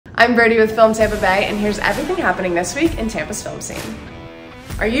I'm Birdie with Film Tampa Bay, and here's everything happening this week in Tampa's film scene.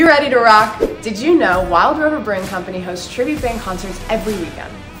 Are you ready to rock? Did you know Wild River Brewing Company hosts tribute band concerts every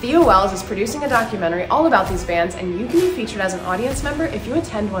weekend? Theo Wells is producing a documentary all about these bands, and you can be featured as an audience member if you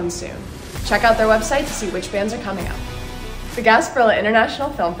attend one soon. Check out their website to see which bands are coming up. The Gasparilla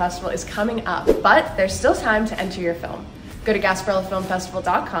International Film Festival is coming up, but there's still time to enter your film. Go to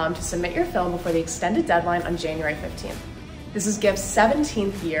gasparillafilmfestival.com to submit your film before the extended deadline on January 15th. This is GIF's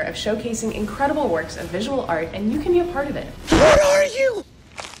 17th year of showcasing incredible works of visual art, and you can be a part of it. What are you?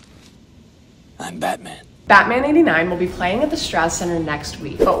 I'm Batman. Batman '89 will be playing at the Strauss Center next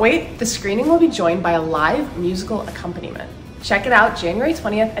week. But wait, the screening will be joined by a live musical accompaniment. Check it out January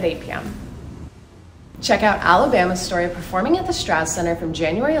 20th at 8 p.m. Check out Alabama Story performing at the Strauss Center from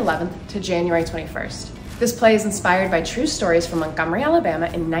January 11th to January 21st. This play is inspired by true stories from Montgomery, Alabama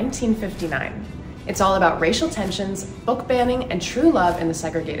in 1959. It's all about racial tensions, book banning, and true love in the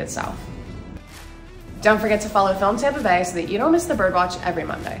segregated South. Don't forget to follow Film Tampa Bay so that you don't miss the Birdwatch every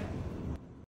Monday.